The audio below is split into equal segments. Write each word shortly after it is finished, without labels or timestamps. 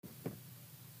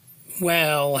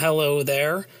Well, hello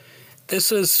there.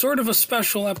 This is sort of a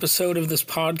special episode of this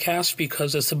podcast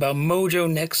because it's about Mojo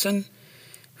Nixon,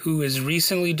 who is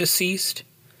recently deceased.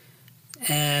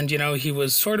 And, he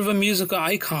was sort of a musical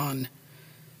icon.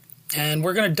 And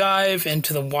we're going to dive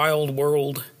into the wild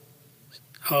world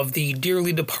of the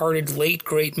dearly departed late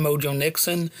great Mojo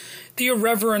Nixon, the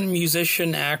irreverent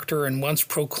musician, actor, and once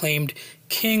proclaimed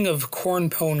king of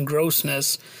cornpone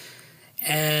grossness.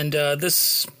 And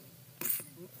this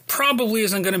probably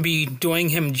isn't going to be doing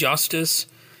him justice.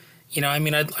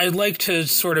 I'd like to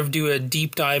sort of do a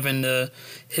deep dive into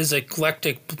his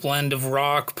eclectic blend of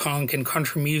rock, punk, and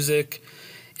country music,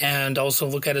 and also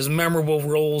look at his memorable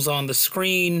roles on the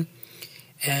screen,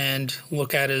 and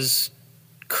look at his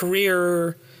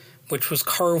career, which was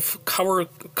colorful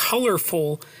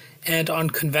and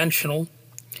unconventional.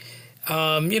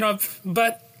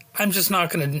 But I'm just not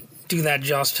going to do that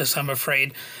justice, I'm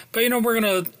afraid. But, we're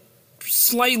going to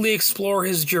slightly explore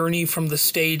his journey from the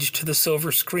stage to the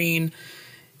silver screen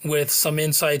with some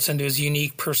insights into his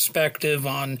unique perspective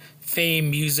on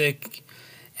fame, music,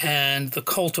 and the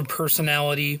cult of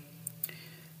personality.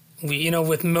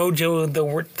 With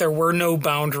Mojo, there were no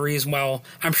boundaries. Well,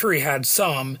 I'm sure he had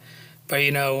some, but,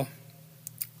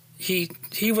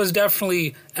 he was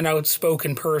definitely an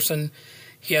outspoken person.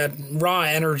 He had raw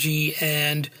energy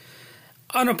and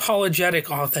unapologetic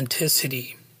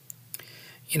authenticity.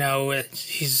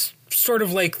 He's sort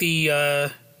of like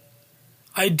the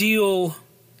ideal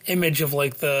image of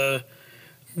like the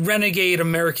renegade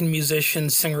American musician,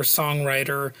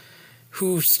 singer-songwriter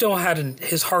who still had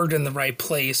his heart in the right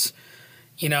place.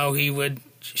 He would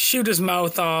shoot his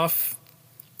mouth off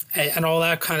and all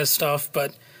that kind of stuff,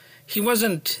 but he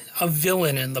wasn't a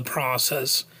villain in the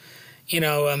process.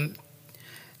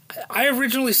 I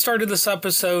originally started this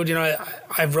episode,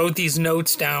 I wrote these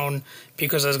notes down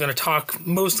because I was going to talk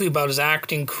mostly about his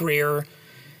acting career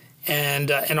and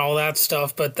all that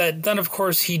stuff. But then, of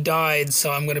course, he died,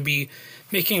 so I'm going to be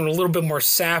making it a little bit more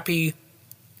sappy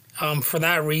for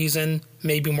that reason.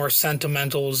 Maybe more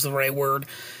sentimental is the right word.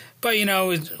 But,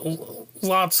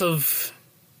 lots of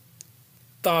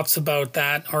thoughts about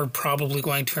that are probably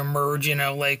going to emerge,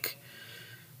 like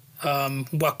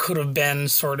what could have been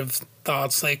sort of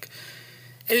thoughts. Like,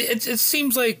 it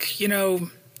seems like,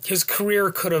 his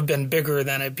career could have been bigger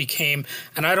than it became.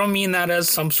 And I don't mean that as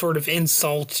some sort of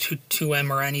insult to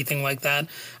him or anything like that.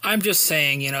 I'm just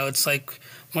saying, it's like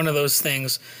one of those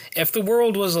things. If the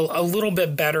world was a little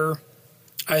bit better,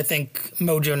 I think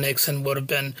Mojo Nixon would have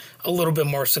been a little bit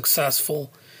more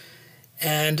successful.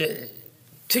 And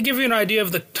to give you an idea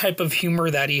of the type of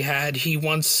humor that he had, he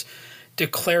once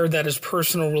declared that his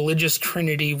personal religious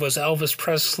trinity was Elvis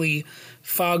Presley,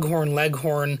 Foghorn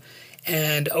Leghorn,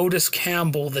 and Otis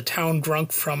Campbell, the town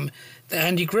drunk from the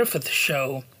Andy Griffith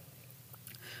Show.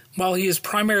 While he is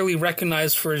primarily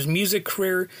recognized for his music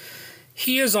career,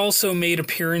 he has also made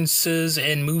appearances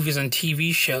in movies and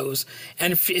TV shows.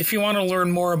 And if you want to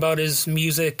learn more about his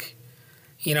music,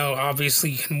 obviously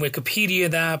you can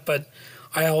Wikipedia that, but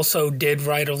I also did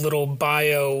write a little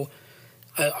bio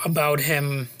about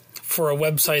him for a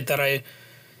website that I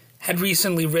had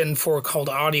recently written for called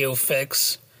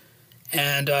AudioFix.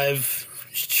 And I've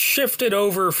shifted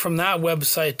over from that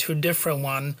website to a different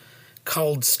one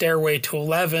called Stairway to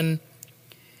 11.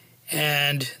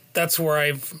 And that's where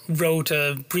I wrote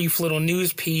a brief little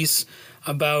news piece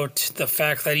about the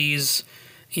fact that he's,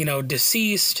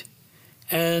 deceased.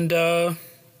 And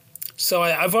so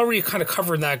I've already kind of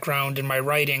covered that ground in my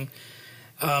writing.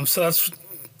 So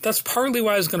that's partly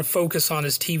why I was going to focus on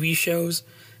his TV shows,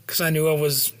 because I knew I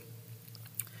was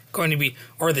going to be,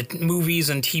 or the movies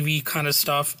and TV kind of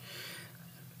stuff.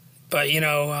 But,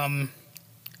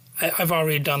 I've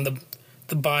already done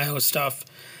the bio stuff.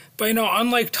 But,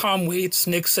 unlike Tom Waits,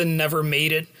 Nixon never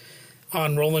made it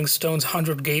on Rolling Stone's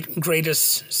 100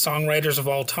 greatest songwriters of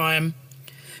all time.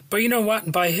 But you know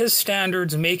what? By his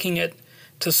standards, making it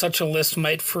to such a list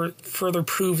might further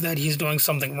prove that he's doing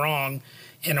something wrong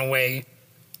in a way.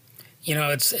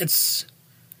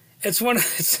 It's one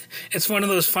of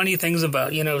those funny things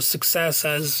about, success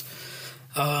as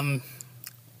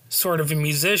sort of a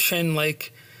musician.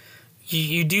 Like,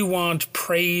 you do want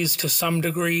praise to some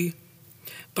degree,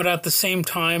 but at the same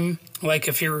time, like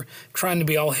if you're trying to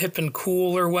be all hip and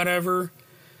cool or whatever,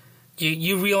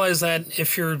 you realize that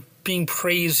if you're being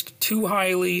praised too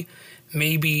highly,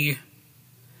 maybe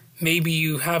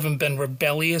you haven't been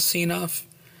rebellious enough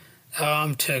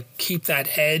to keep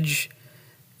that edge,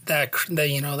 that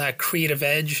creative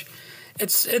edge.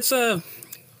 It's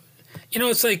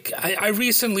like I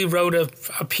recently wrote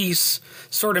a piece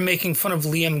sort of making fun of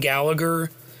Liam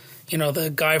Gallagher,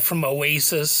 the guy from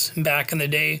Oasis back in the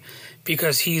day,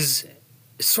 because he's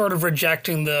sort of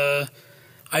rejecting the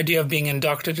idea of being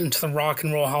inducted into the Rock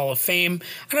and Roll Hall of Fame.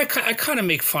 And I kind of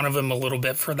make fun of him a little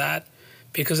bit for that,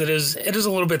 because it is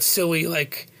a little bit silly,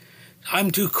 like,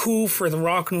 I'm too cool for the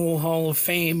Rock and Roll Hall of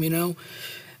Fame,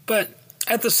 But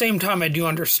at the same time, I do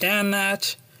understand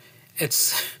that.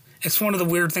 It's one of the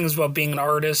weird things about being an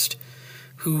artist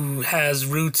who has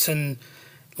roots in,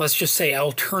 let's just say,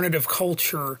 alternative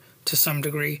culture to some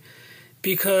degree,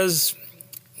 because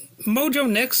Mojo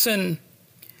Nixon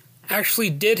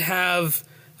actually did have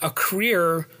a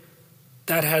career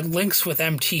that had links with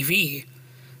MTV.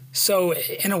 So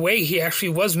in a way, he actually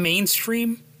was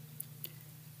mainstream,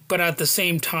 but at the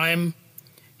same time,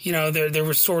 there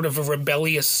was sort of a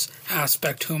rebellious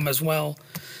aspect to him as well.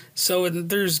 So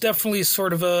there's definitely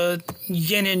sort of a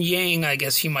yin and yang, I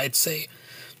guess you might say.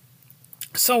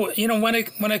 So, when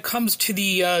it comes to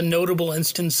the notable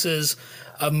instances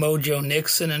of Mojo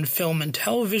Nixon in film and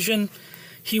television,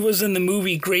 he was in the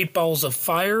movie Great Balls of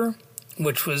Fire,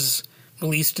 which was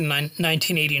released in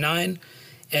 1989,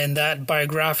 and that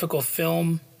biographical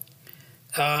film.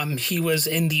 He was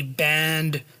in the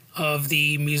band of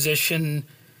the musician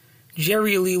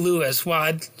Jerry Lee Lewis.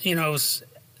 Well,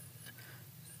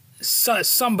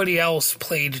 somebody else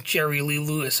played Jerry Lee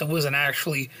Lewis. It wasn't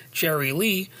actually Jerry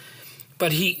Lee.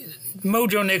 But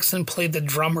Mojo Nixon played the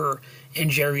drummer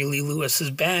in Jerry Lee Lewis's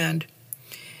band.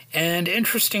 And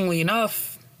interestingly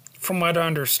enough, from what I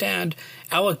understand,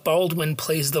 Alec Baldwin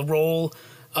plays the role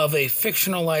of a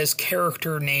fictionalized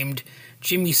character named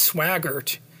Jimmy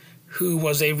Swaggart, who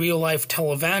was a real-life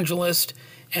televangelist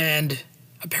and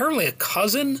apparently a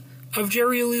cousin of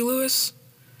Jerry Lee Lewis.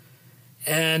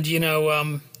 And,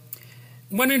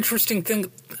 one interesting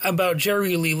thing about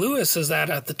Jerry Lee Lewis is that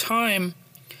at the time,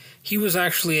 he was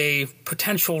actually a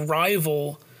potential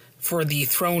rival for the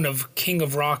throne of King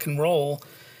of Rock and Roll,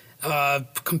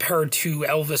 compared to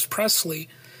Elvis Presley.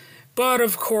 But,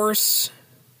 of course,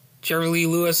 Jerry Lee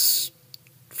Lewis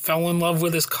fell in love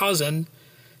with his cousin,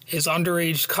 his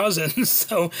underage cousin,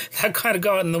 so that kind of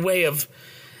got in the way of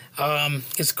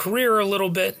his career a little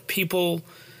bit. People,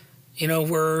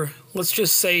 were, let's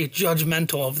just say,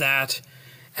 judgmental of that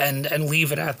and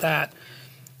leave it at that.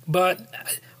 But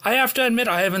I have to admit,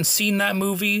 I haven't seen that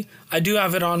movie. I do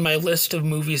have it on my list of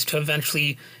movies to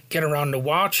eventually get around to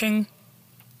watching.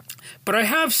 But I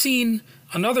have seen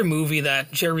another movie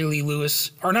that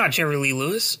Mojo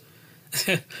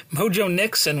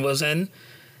Nixon was in.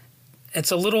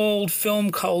 It's a little old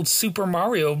film called Super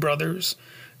Mario Brothers,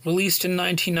 released in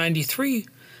 1993,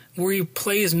 where he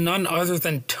plays none other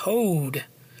than Toad.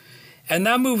 And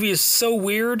that movie is so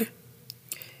weird.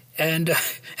 And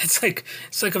it's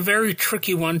like a very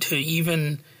tricky one to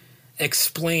even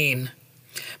explain.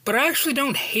 But I actually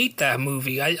don't hate that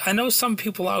movie. I know some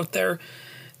people out there,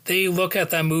 they look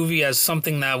at that movie as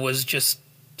something that was just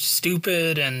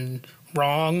stupid and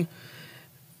wrong.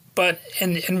 But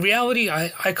in reality,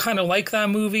 I kind of like that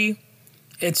movie.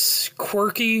 It's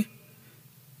quirky,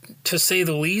 to say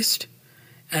the least.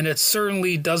 And it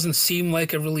certainly doesn't seem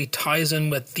like it really ties in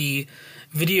with the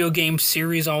video game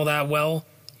series all that well.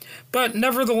 But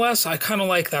nevertheless, I kind of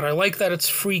like that. I like that it's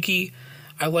freaky.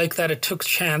 I like that it took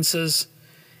chances.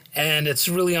 And it's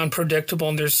really unpredictable.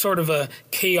 And there's sort of a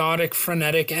chaotic,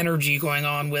 frenetic energy going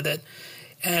on with it.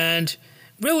 And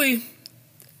really,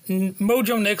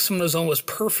 Mojo Nixon was almost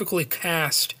perfectly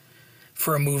cast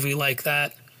for a movie like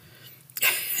that.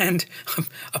 And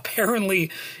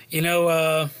apparently,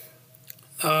 boy,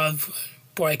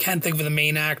 I can't think of the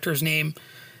main actor's name.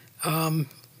 John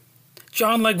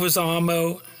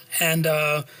Leguizamo and,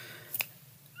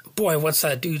 what's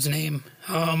that dude's name?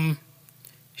 I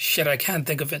can't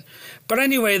think of it. But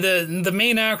anyway, the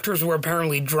main actors were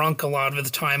apparently drunk a lot of the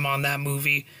time on that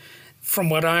movie, from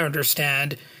what I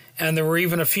understand. And there were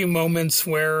even a few moments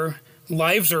where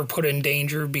lives were put in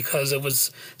danger because it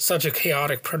was such a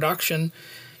chaotic production.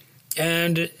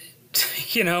 And,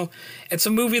 it's a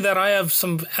movie that I have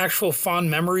some actual fond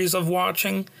memories of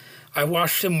watching. I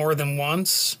watched it more than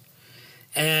once.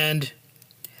 And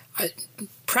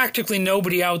practically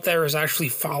nobody out there is actually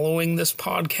following this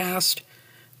podcast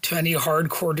to any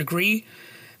hardcore degree.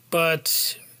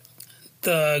 But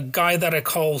the guy that I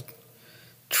call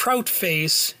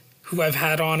Troutface, who I've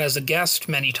had on as a guest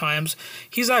many times,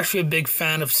 he's actually a big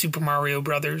fan of Super Mario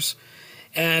Brothers.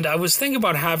 And I was thinking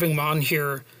about having him on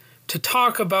here to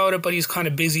talk about it, but he's kind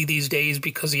of busy these days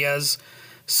because he has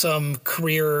some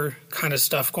career kind of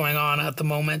stuff going on at the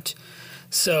moment.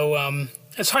 So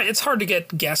it's hard to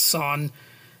get guests on.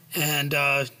 And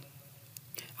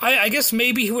I guess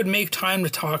maybe he would make time to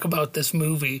talk about this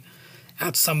movie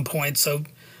at some point. So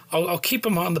I'll keep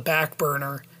him on the back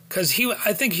burner because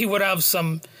I think he would have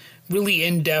some really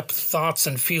in-depth thoughts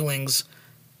and feelings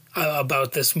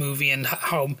about this movie and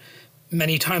how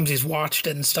many times he's watched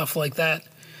it and stuff like that.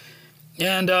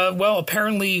 And,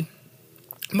 apparently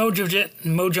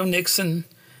Mojo Nixon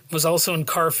was also in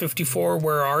Car 54,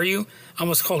 Where Are You? I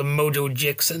almost called him Mojo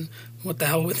Jixon. What the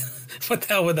hell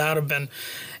would that have been?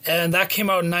 And that came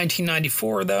out in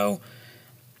 1994, though.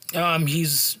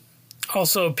 He's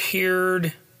also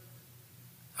appeared...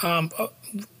 in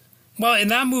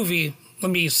that movie,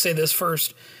 let me say this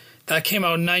first. That came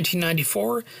out in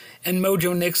 1994, and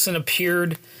Mojo Nixon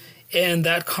appeared in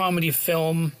that comedy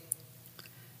film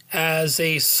as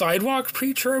a sidewalk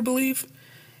preacher, I believe.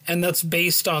 And that's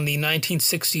based on the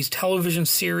 1960s television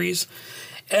series.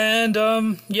 And,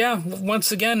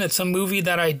 once again, it's a movie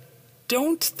that I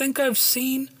don't think I've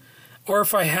seen. Or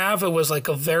if I have, it was like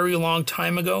a very long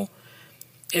time ago.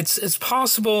 It's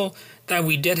possible that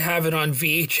we did have it on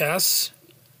VHS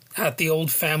at the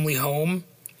old family home.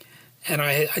 And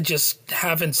I just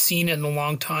haven't seen it in a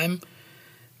long time.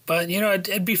 But,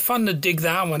 it'd be fun to dig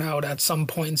that one out at some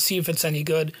point and see if it's any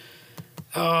good.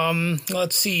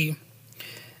 Let's see.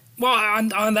 Well,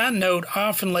 on that note, I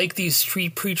often like these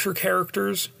street preacher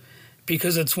characters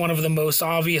because it's one of the most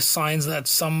obvious signs that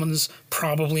someone's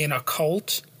probably in a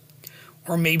cult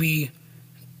or maybe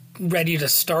ready to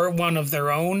start one of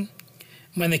their own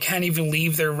when they can't even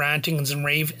leave their rantings and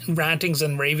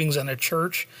ravings in a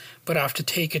church but have to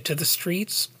take it to the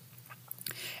streets.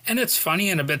 And it's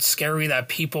funny and a bit scary that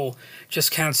people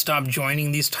just can't stop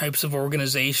joining these types of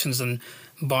organizations and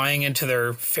buying into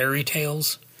their fairy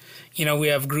tales. We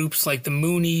have groups like the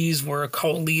Moonies, where a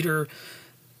cult leader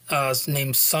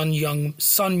named Sun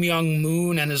Myung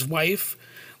Moon and his wife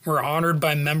were honored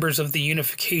by members of the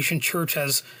Unification Church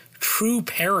as true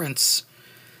parents.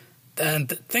 And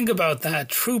think about that,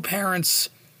 true parents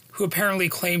who apparently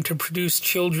claimed to produce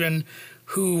children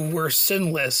who were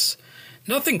sinless.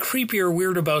 Nothing creepy or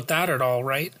weird about that at all,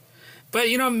 right? But,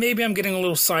 maybe I'm getting a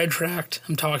little sidetracked.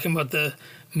 I'm talking about the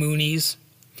Moonies.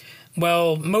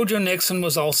 Well, Mojo Nixon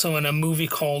was also in a movie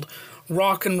called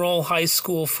Rock and Roll High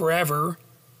School Forever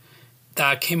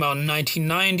that came out in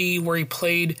 1990, where he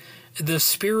played the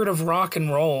spirit of rock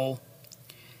and roll.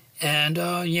 And,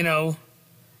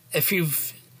 if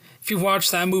you've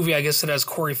watched that movie, I guess it has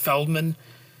Corey Feldman.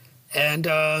 And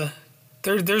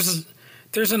there's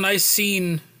a nice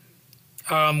scene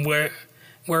where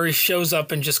he shows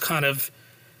up and just kind of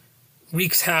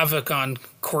wreaks havoc on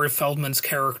Corey Feldman's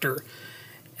character.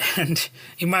 And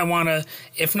you might want to,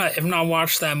 if not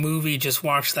watch that movie, just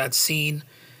watch that scene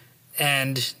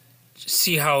and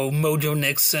see how Mojo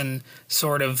Nixon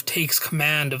sort of takes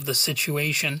command of the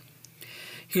situation.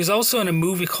 He was also in a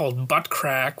movie called Butt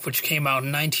Crack, which came out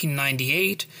in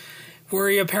 1998, where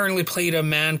he apparently played a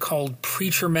man called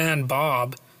Preacher Man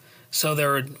Bob. So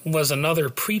there was another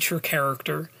preacher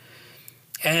character.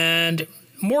 And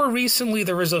more recently,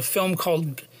 there was a film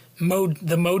called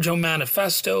The Mojo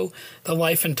Manifesto, The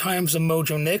Life and Times of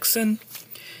Mojo Nixon,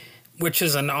 which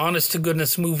is an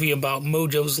honest-to-goodness movie about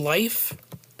Mojo's life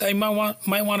that you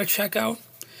might want to check out.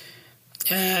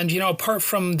 And, apart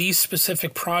from these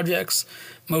specific projects,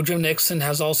 Mojo Nixon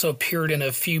has also appeared in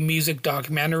a few music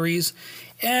documentaries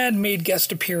and made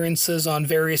guest appearances on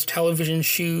various television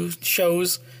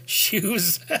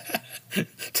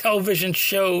television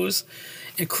shows,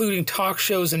 including talk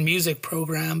shows and music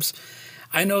programs.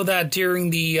 I know that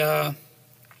during the,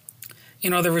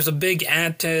 there was a big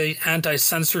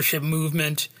anti-censorship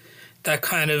movement that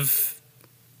kind of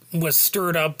was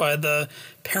stirred up by the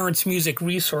Parents Music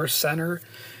Resource Center,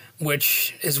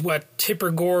 which is what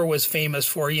Tipper Gore was famous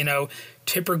for.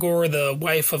 Tipper Gore, the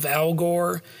wife of Al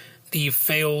Gore, the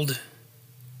failed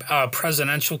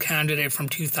presidential candidate from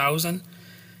 2000.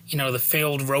 The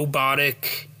failed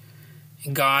robotic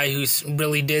guy who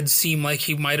really did seem like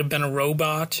he might have been a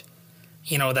robot.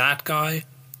 That guy.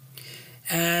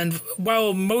 And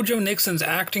while Mojo Nixon's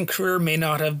acting career may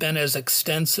not have been as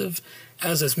extensive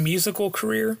as his musical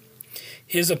career,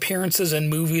 his appearances in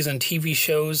movies and TV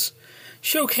shows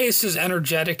showcase his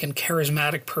energetic and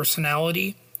charismatic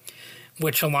personality,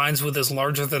 which aligns with his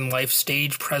larger-than-life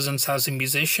stage presence as a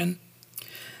musician.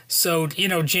 So,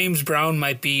 James Brown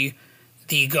might be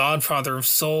the godfather of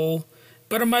soul,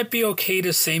 but it might be okay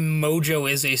to say Mojo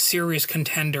is a serious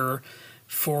contender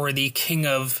for the king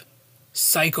of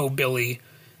psychobilly,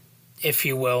 if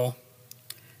you will.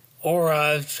 Or,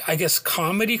 I guess,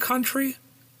 comedy country?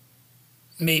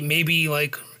 Maybe,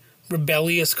 like,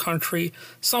 rebellious country?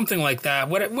 Something like that.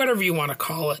 Whatever you want to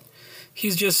call it.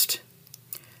 He's just...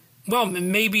 Well,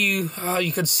 maybe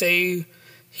you could say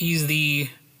he's the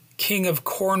king of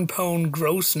cornpone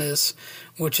grossness,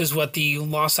 which is what the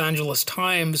Los Angeles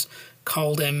Times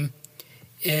called him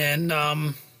in,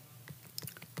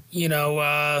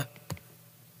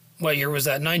 what year was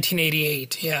that?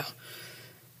 1988, yeah.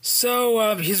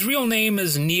 So his real name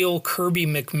is Neil Kirby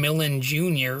McMillan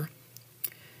Jr.,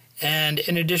 and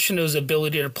in addition to his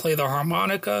ability to play the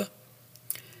harmonica,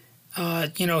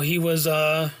 he was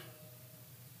an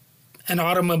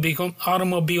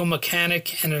automobile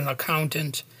mechanic and an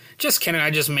accountant. Just kidding, I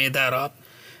just made that up.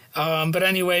 But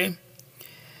anyway,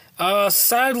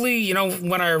 sadly,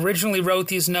 when I originally wrote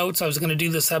these notes, I was going to do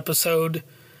this episode,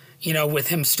 with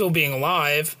him still being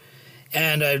alive,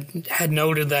 and I had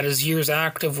noted that his years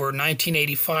active were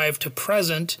 1985 to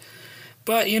present.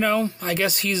 But, I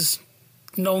guess he's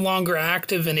no longer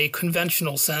active in a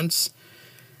conventional sense.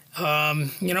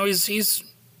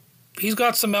 He's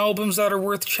got some albums that are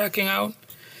worth checking out,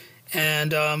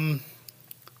 and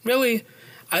really,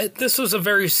 this was a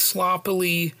very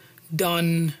sloppily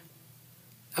done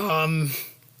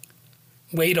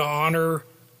way to honor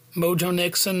Mojo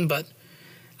Nixon, but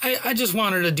I just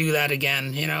wanted to do that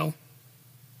again. The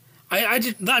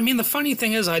funny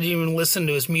thing is, I didn't even listen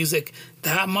to his music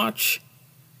that much.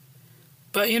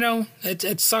 But,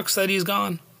 it sucks that he's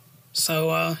gone.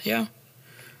 So, yeah.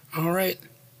 All right.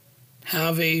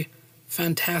 Have a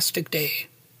fantastic day.